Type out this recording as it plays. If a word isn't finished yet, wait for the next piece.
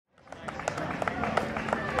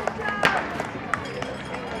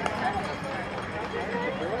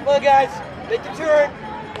Come on, guys. Make the turn.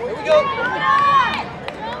 Here we go. Good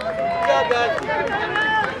job, guys.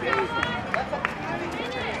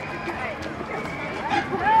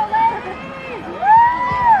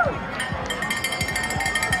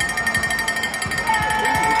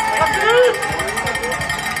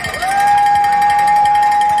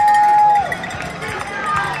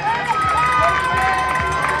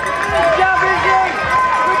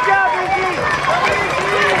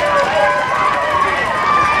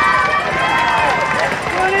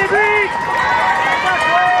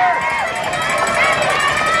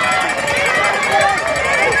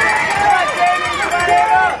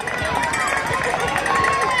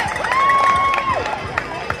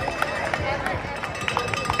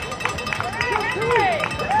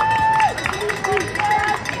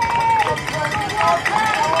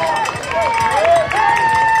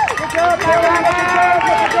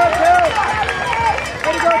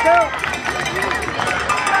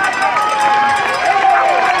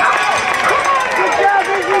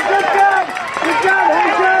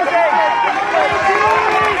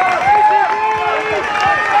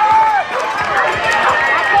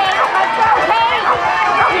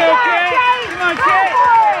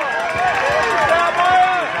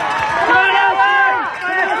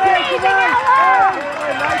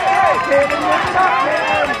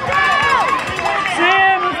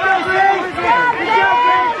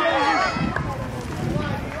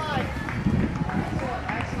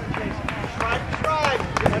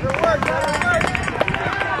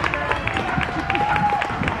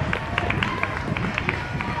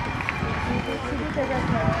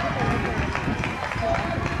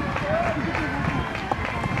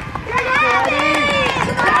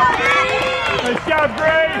 Nice job,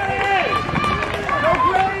 Grace! Go,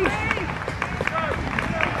 Grace!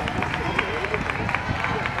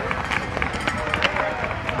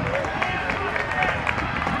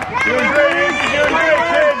 Doing great, Izzy. Doing great,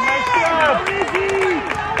 kid. Nice job.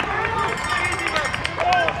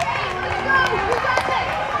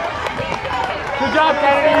 Good job,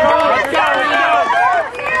 Kennedy. Good job,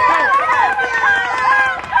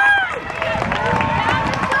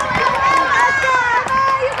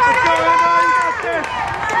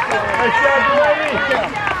 nice job, lady.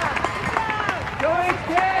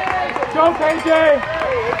 Go, KJ.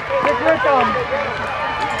 Get rhythm.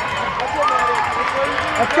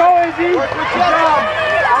 Let's go, Izzy. Good job.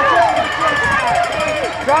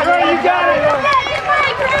 Driver, you got it.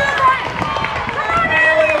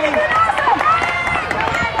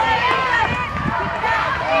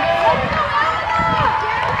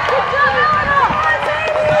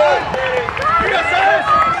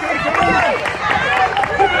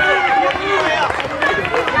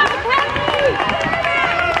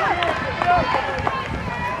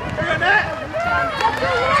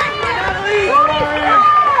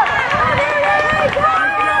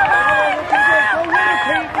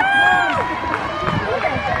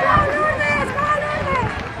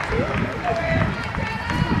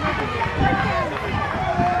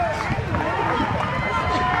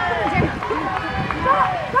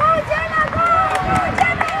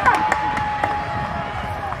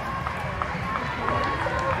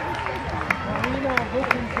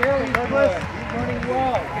 Running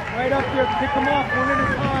well. Get right up there, pick them off one at a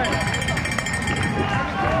time.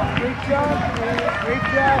 Great job, great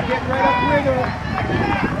job. Get right up with her.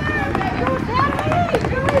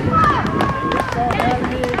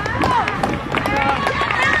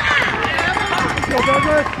 Go,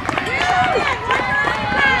 Douglas.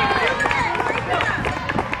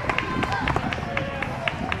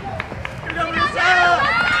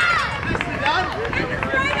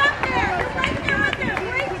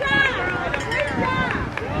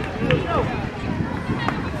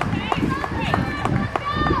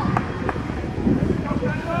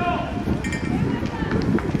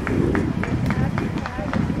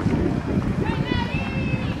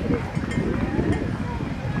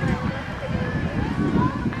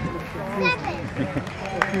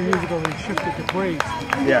 Years ago when he shifted the grades.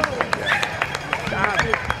 Yeah.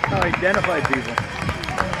 How to identify people.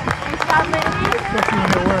 Especially when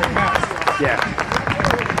they're wearing masks. Yeah.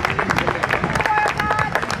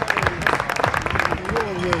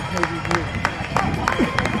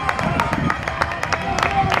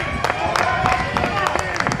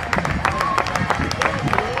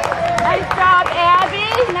 Nice job, Abby.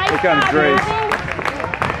 Nice Here comes job, Grace. Abby.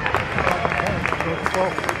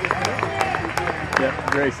 Yep,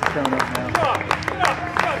 Grace is coming up now.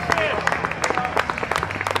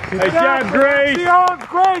 Nice job, Grace. See how it's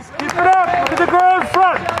Grace. Keep it up. Look at the girl in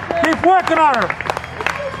front. Keep working on her.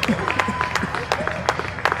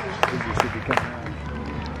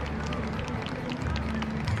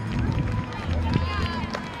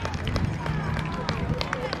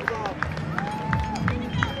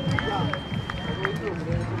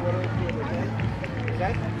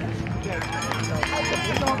 Okay? Good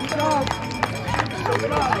job.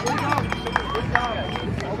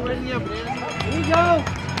 All the way to the end. Here you go.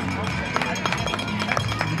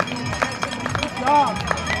 Good job.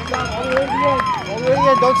 All the way to the end. All the way to the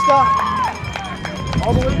end. Don't stop.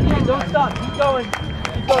 All the way to the end. Don't stop. Keep going.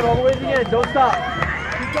 Keep going all the way to the end. Don't stop.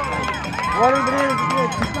 Keep going. Water and bananas at the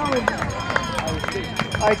end. Keep going.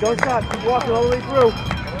 All right, don't stop. Keep walking all the way through.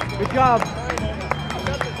 Good job.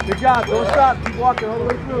 Good job. Don't stop. Keep walking all the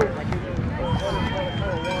way through.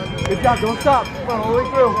 Good job. Don't stop. Come on, all the way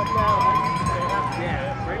through.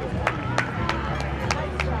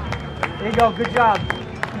 There you go. Good job.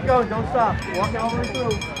 Keep going. Don't stop. Walking all the way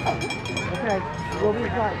through. Okay. Go to the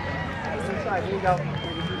side. To the side. There you go.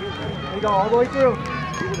 There you go. All the way through.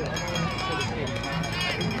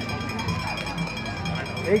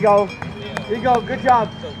 There you go. There you go. Good job.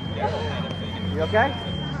 You okay?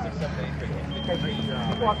 Okay.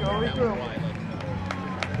 Keep walking all the way through.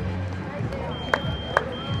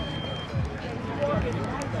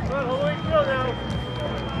 Good, all the way through now.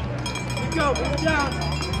 Keep going, move it down.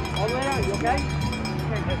 All the way down, you okay?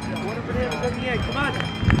 Okay, water bananas at the end, come on.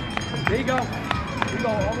 There you go. There you go,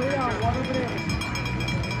 all the way down, water bananas.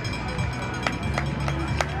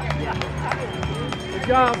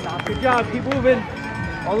 Good job, keep moving.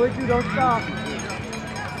 All the way through, don't stop.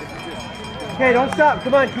 Okay, don't stop,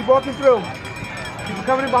 come on, keep walking through. Keep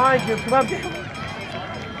coming in behind you, come on.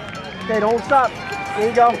 Okay, don't stop. There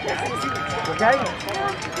you go. Okay?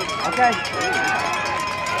 Okay.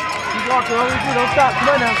 Keep walking all the way through. Don't stop. Come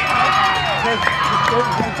on now. Okay. Just go.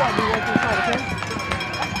 Don't stop. You walk to the side, okay?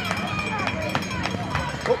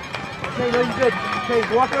 Oh. Okay, no, you're good. Okay,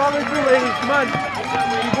 walking all the way through, ladies. Come on.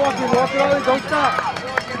 Keep walking all the way. Don't stop.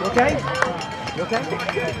 You okay? You okay?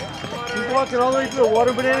 Keep walking all the way through.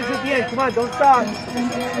 Water bananas at the end. Come on, don't stop.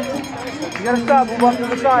 You gotta stop. Move up to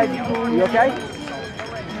the side. You okay?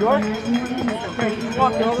 Sure? Okay, keep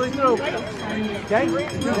walking all the way through. Okay? Go up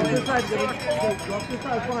to the side, Billy. Okay, go up to the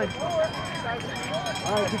side, fine.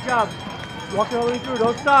 Alright, good job. Walking all the way through.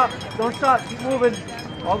 Don't stop. Don't stop. Keep moving.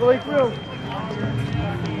 All the way through.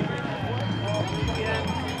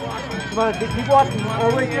 Come on, keep walking. All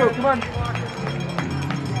the way through. Come on.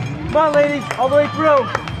 Come on, ladies. All the way through.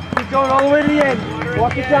 Keep going all the way to the end.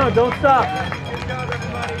 Walk it down. Don't stop.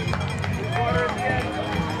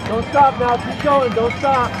 Don't stop now. Keep going. Don't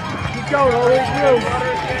stop. Keep going all the way through.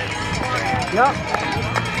 Yep.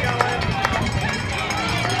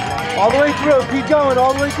 All the way through. Keep going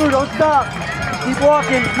all the way through. Don't stop. Keep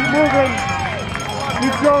walking. Keep moving.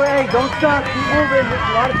 Keep going. Hey, don't stop. Keep moving. There's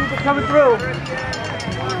a lot of people coming through.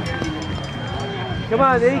 Come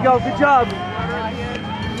on. There you go. Good job.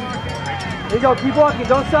 There you go. Keep walking.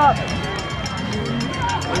 Don't stop.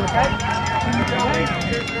 Okay?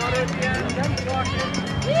 There's water at the end.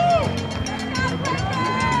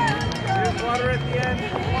 There's water at the end.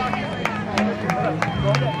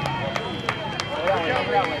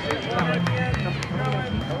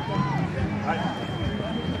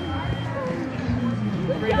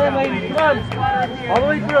 Come on, ladies. Come on. All the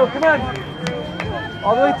way through. Come on.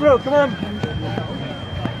 All the way through. Come on.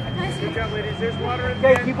 Good job, ladies. There's water at the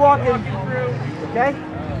Okay, end. keep walking. Okay?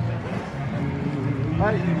 All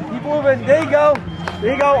right, keep moving. There you go.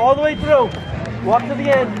 There you go. All the way through. Walk to the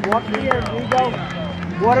end. Walk to the end. There you go.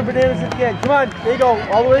 Water bananas at the end. Come on. There you go.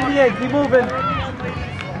 All the way to the end. Keep moving.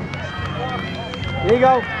 There you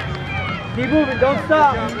go. Keep moving. Don't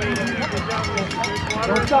stop.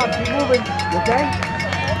 Don't stop. Keep moving. You okay?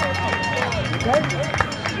 Okay?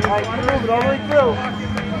 All right, keep moving all the way through.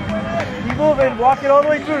 Keep moving. Walk it all the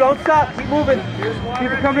way through. Don't stop. Keep moving.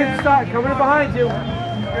 People coming in behind you.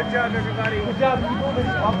 Good job, everybody. Good job. Keep moving.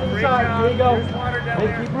 Off to the side. There you go. Hey,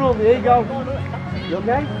 keep room. There you go. You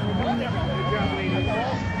okay?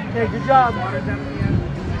 Okay, good job.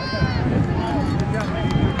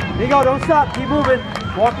 There you go. Don't stop. Keep moving.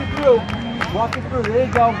 Walk it through. Walk it through. There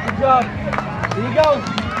you go. Good job. There you go.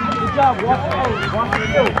 Good job. Walk it through. Walk it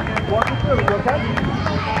through. Walk it through. You okay?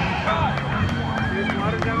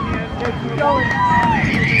 Okay, keep going.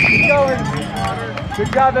 Keep going. Good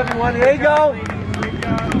job, everyone. There you go.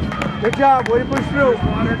 Good job. Way to push through.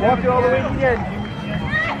 Walk it all the way to the end.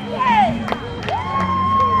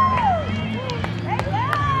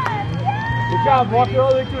 Good job. Walk it all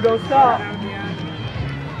the way through. Don't stop.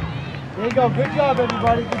 There you go. Good job,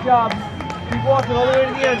 everybody. Good job. Keep walking all the way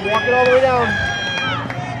to the end. Walk it all the way down.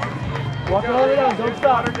 Walk it all the way down. Don't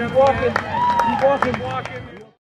stop. Keep walking. Keep walking.